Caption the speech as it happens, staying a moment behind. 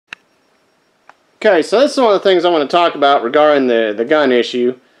Okay, so this is one of the things I want to talk about regarding the gun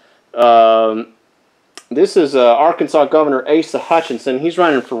issue. This is Arkansas Governor Asa Hutchinson. He's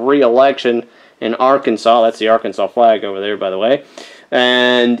running for re-election in Arkansas. That's the Arkansas flag over there, by the way.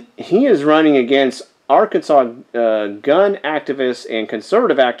 And he is running against Arkansas gun activist and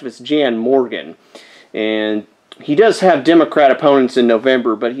conservative activist Jan Morgan. And he does have Democrat opponents in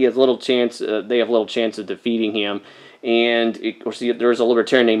November, but he has little chance. They have little chance of defeating him. And of course, there's a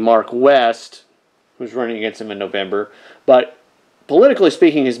libertarian named Mark West who's running against him in November. But politically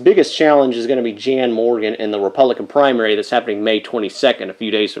speaking, his biggest challenge is going to be Jan Morgan in the Republican primary that's happening May 22nd, a few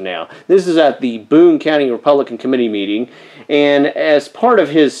days from now. This is at the Boone County Republican Committee meeting, and as part of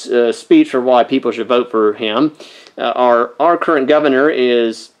his speech for why people should vote for him, our current governor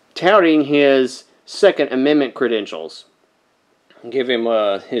is touting his Second Amendment credentials. Give him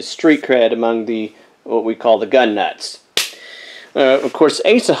his street cred among what we call the gun nuts. Of course,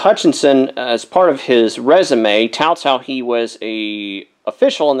 Asa Hutchinson, as part of his resume, touts how he was an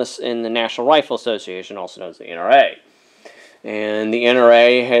official in the National Rifle Association, also known as the NRA. And the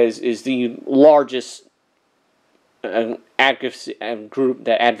NRA is the largest active group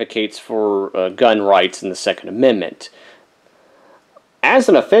that advocates for gun rights in the Second Amendment. As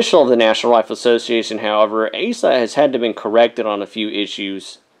an official of the National Rifle Association, however, Asa has had to be corrected on a few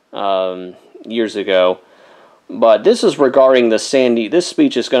issues years ago. But this is regarding this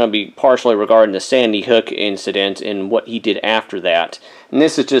speech is going to be partially regarding the Sandy Hook incident and what he did after that. And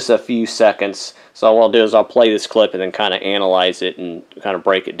this is just a few seconds. So what I'll do is I'll play this clip and then kind of analyze it and kind of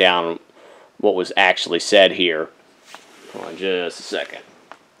break it down what was actually said here. Hold on just a second.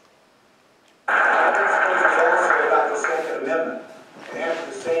 This is also about the Second Amendment. And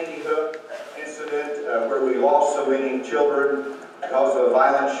after the Sandy Hook incident where we lost so many children because of a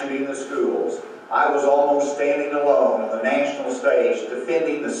violent shooting in the schools, I was almost standing alone on the national stage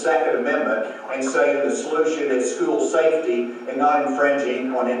defending the Second Amendment and saying the solution is school safety and not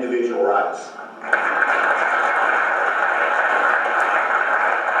infringing on individual rights. We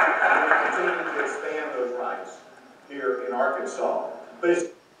continue to expand those rights here in Arkansas. But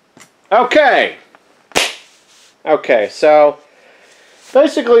it's Okay, so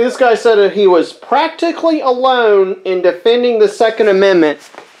basically this guy said that he was practically alone in defending the Second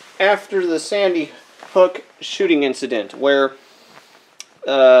Amendment after the Sandy Hook shooting incident, where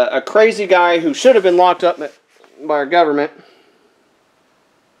a crazy guy who should have been locked up by our government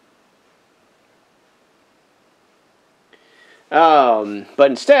but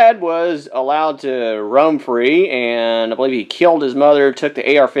instead was allowed to roam free, and I believe he killed his mother, took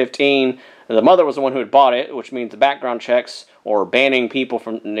the AR-15. The mother was the one who had bought it, which means the background checks or banning people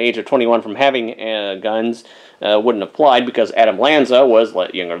from the age of 21 from having guns wouldn't have applied because Adam Lanza was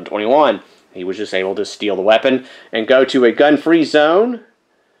younger than 21. He was just able to steal the weapon and go to a gun-free zone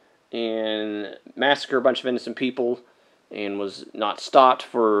and massacre a bunch of innocent people, and was not stopped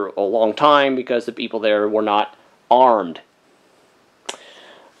for a long time because the people there were not armed.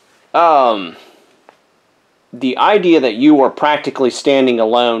 The idea that you were practically standing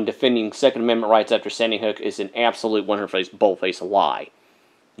alone defending Second Amendment rights after Sandy Hook is an absolute bold-faced lie.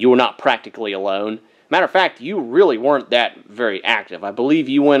 You were not practically alone. Matter of fact, you really weren't that very active. I believe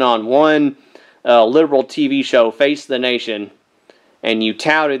you went on one liberal TV show, Face the Nation, and you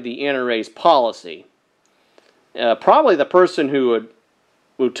touted the NRA's policy. Probably the person who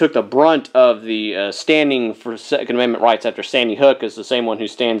took the brunt of the standing for Second Amendment rights after Sandy Hook is the same one who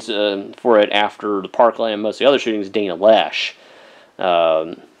stands for it after the Parkland and most of the other shootings, Dana Loesch.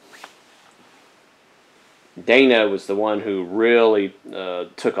 Dana was the one who really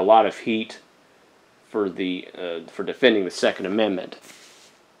took a lot of heat for defending the Second Amendment.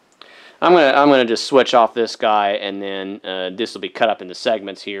 I'm gonna just switch off this guy, and then this will be cut up into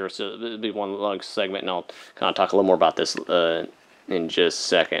segments here. So it'll be one long segment, and I'll kind of talk a little more about this in just a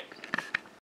second.